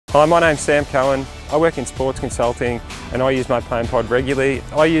Hi, my name's Sam Cohen. I work in sports consulting and I use my pain pod regularly.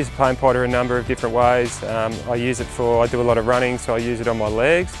 I use pain pod in a number of different ways. I do a lot of running, so I use it on my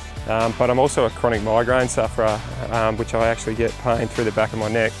legs, but I'm also a chronic migraine sufferer, which I actually get pain through the back of my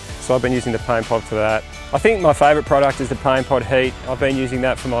neck. So I've been using the pain pod for that. I think my favourite product is the pain pod heat. I've been using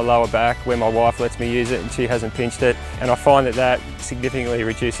that for my lower back where my wife lets me use it and she hasn't pinched it. And I find that significantly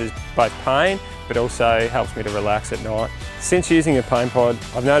reduces both pain, but also helps me to relax at night. Since using a pain pod,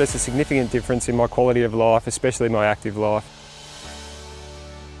 I've noticed a significant difference in my quality of life, especially my active life.